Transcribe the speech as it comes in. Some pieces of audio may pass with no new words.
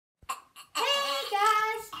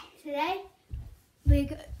today we're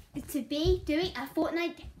going to be doing a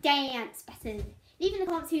Fortnite dance battle. Leave in the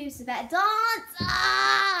comments who's the better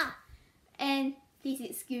dancer. And these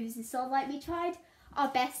excuses, so like we tried our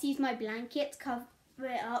best to use my blanket to cover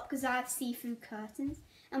it up because I have see-through curtains.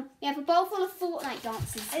 And we have a bowl full of Fortnite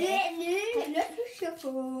dancers here. Electro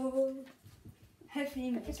shuffle.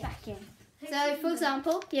 Hopefully Put this back in. So for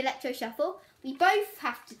example, the electro shuffle, we both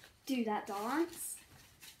have to do that dance.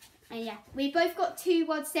 And yeah, we both got 2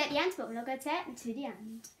 words at the end, but we're not going to say it until the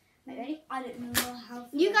end. Right, ready? I don't know how.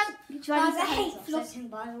 You guys try I hate flossing,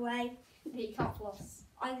 by the way. You can't floss.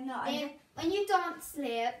 I know. When you dance,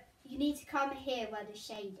 Leah, you need to come here where the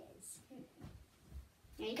shade is.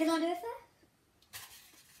 Okay? Can I do it first?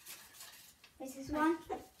 This is one.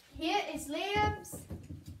 Here is Liam's.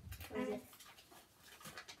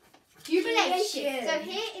 Jubilation. So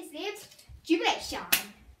here is Liam's Jubilation.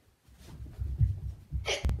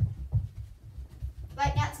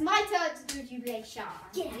 Right, now it's my turn to do Jubilation.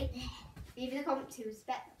 Yeah. Leave in the comments who's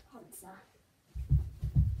better dancer.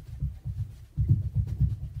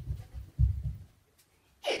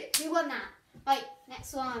 Who won that? Right,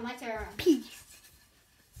 next one, my turn. Peace.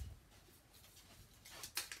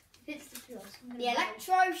 The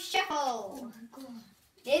electro shuffle. Oh my god.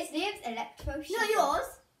 Here's Liam's electro shuffle. Not yours.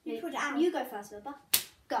 You put it out. You go first, Wilbur.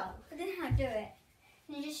 Go. I don't know how to do it.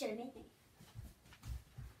 Can you just show me?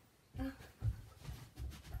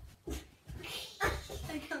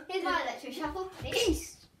 Here's my electro shuffle.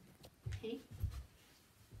 Peace. Okay.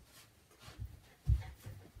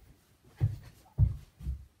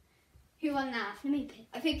 Who won that? Let me pick.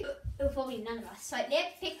 I think it was probably none of us. Right,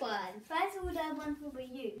 let's pick one. First of all, the one will be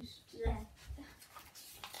used. Yeah.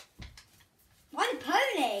 Ride the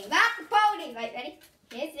pony. Ride the pony. Right, ready?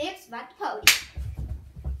 Here's Liam's ride the pony.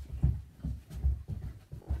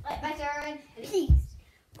 Right, my turn. Ready? Peace.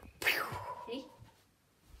 Ready?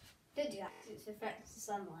 Don't do that because it's reflects the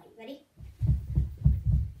sunlight. Ready?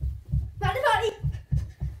 Ride the pony.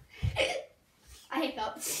 I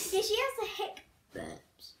hiccuped. Yeah, she has the hic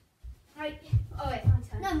burps. Right. Oh wait, my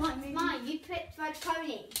turn. No, mine. Mine. You picked ride the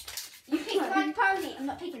pony. You picked ride the pony. I'm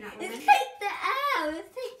not picking that one. Let's then. take the L.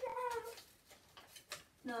 Let's take the L.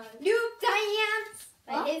 No. Noob dance.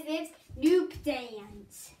 Right, What? here's Liv's noob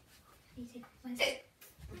dance. I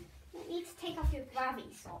need to take off your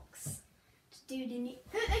gravity socks to do the new.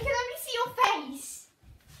 They can only see your face.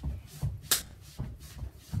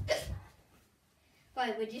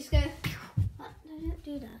 Right, we're just gonna. No, don't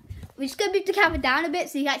do that. We're just gonna move the camera down a bit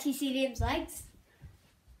so you can actually see Liam's legs.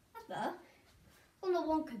 That's better. On the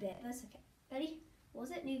wonka bit, that's okay. Ready? What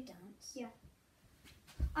was it? Noob dance. Yeah.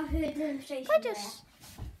 I've heard the demonstration. I just.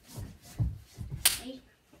 Ready?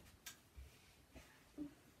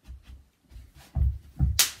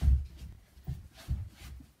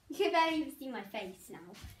 You can barely even see my face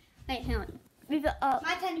now. Wait, hang on. Move it up.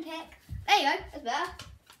 My turn to pick. There you go. That's better.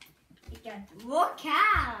 There you go. Walk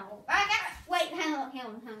out. Wait, hang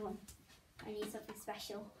on. I need something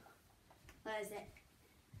special. Where is it?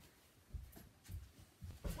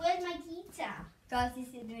 Where's my guitar? Guys, this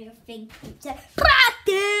is doing a thing.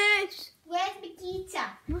 Practice! Where's my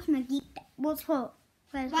guitar? What's my guitar? What's what?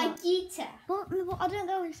 Where's My what? guitar. What? I don't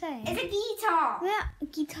know what you're saying. It's a guitar. Yeah, a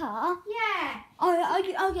guitar. Yeah.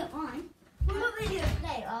 I'll get mine. We're not really gonna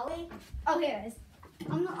play, are we? Oh, here it is.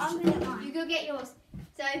 I'm gonna get mine. You go get yours.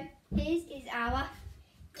 So, here's is our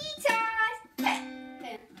guitars.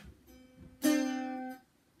 Here.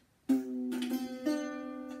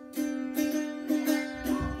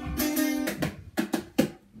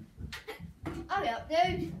 Hurry up,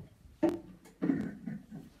 dude.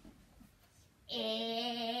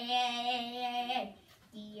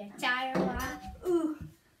 Guitar. Ooh.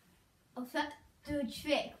 I was about to do a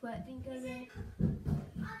trick, but it didn't go there.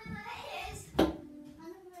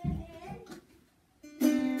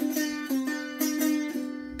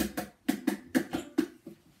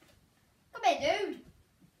 Come here, dude.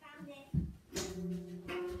 Found it.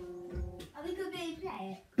 Are we gonna be play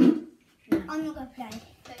it? I'm not gonna play.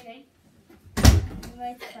 Okay.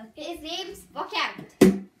 Where's the bug? Here's Liam's walk out.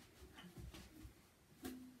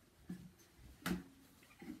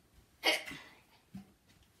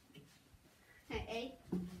 Okay.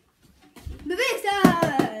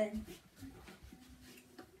 Listen!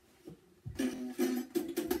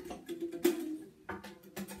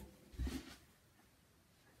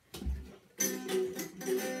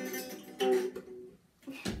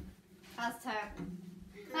 That's terrible.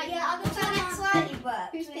 Right, Yeah, I'm gonna so try next my one. work.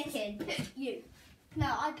 Who's picking? You. No,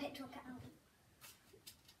 I picked Rock Out.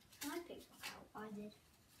 I picked walk out. I did.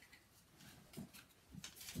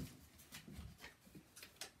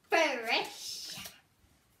 Fresh.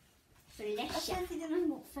 Delicious. I don't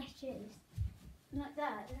know what fresh is. Like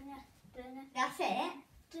that. That's it?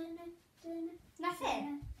 That's it?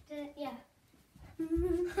 Yeah. I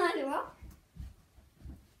don't know.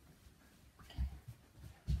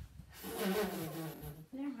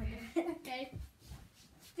 Okay.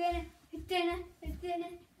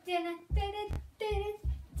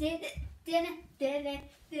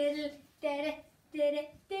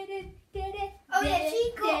 Oh yeah,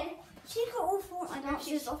 she got all Fortnite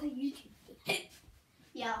dances off her YouTube.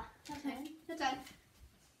 Yeah. Okay. That's done.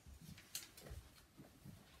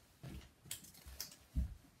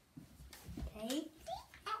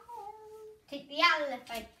 Take the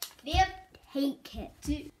elephant. Take it.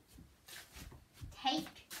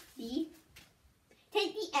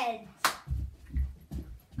 Take the ends.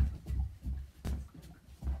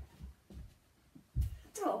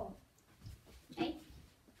 Oh. Okay.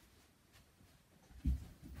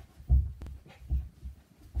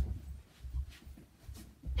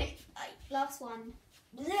 Last one.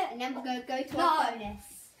 And then we're going to go to our bonus.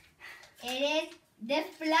 It is the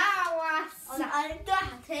flowers. Oh, no, I don't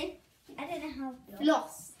have to. I don't know how to.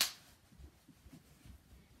 Floss.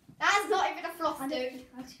 That's not even a floss, I dude. don't know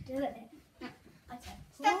how to do it. Okay.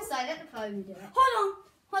 Step aside, let the phone do it.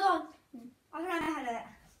 Hold on. I don't know how to do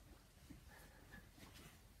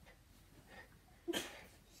it.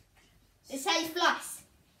 This is how you floss.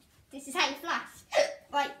 This is how you floss.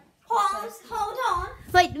 Right. Hold on.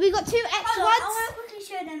 Wait, we got 2 extra ones. I want to quickly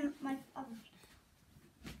show them my other.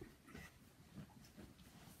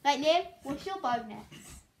 Right, Liam, what's your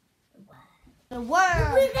bonus? The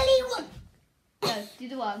worm. Wiggly one. No, do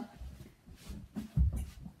the worm.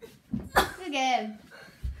 Look at him.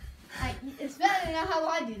 Right, it's better than how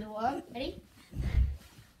I do the worm. Ready?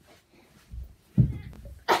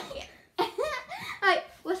 Right,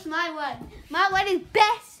 what's my one? My one is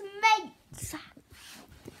best mates.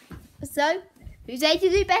 So, who's ready to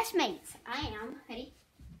do best mates? I am. Ready?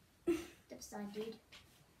 Step aside, dude.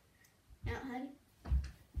 Now, honey.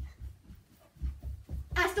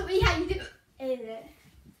 That's not really how you do it. Is it?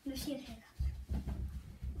 No, she has haircut.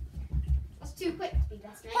 That's too quick to be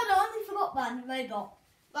best mate. Hold on, we forgot one. Robot.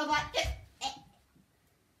 Bye bye.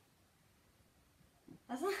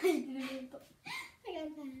 That's not how you do robot.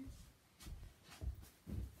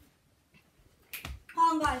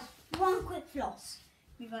 Hold on, guys. One quick floss.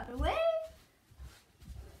 Move out of the way.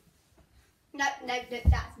 No,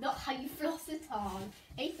 that's not how you floss at all.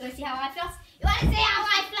 Hey, you want to see how I floss? You want to see how I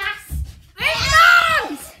floss?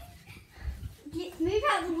 Move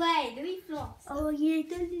out of the way. Let me floss. Oh yeah,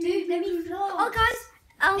 Dude, let me floss. Oh guys,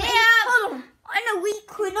 hold on. In a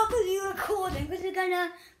week we're not going to be recording because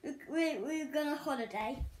we're gonna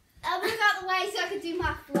holiday. I'll move out the way so I can do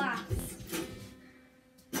my floss.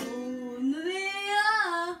 Oh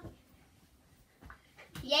Maria.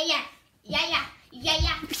 Yeah.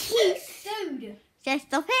 Dude. Just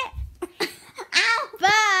stop it. Ow.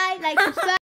 Bye. Like subscribe.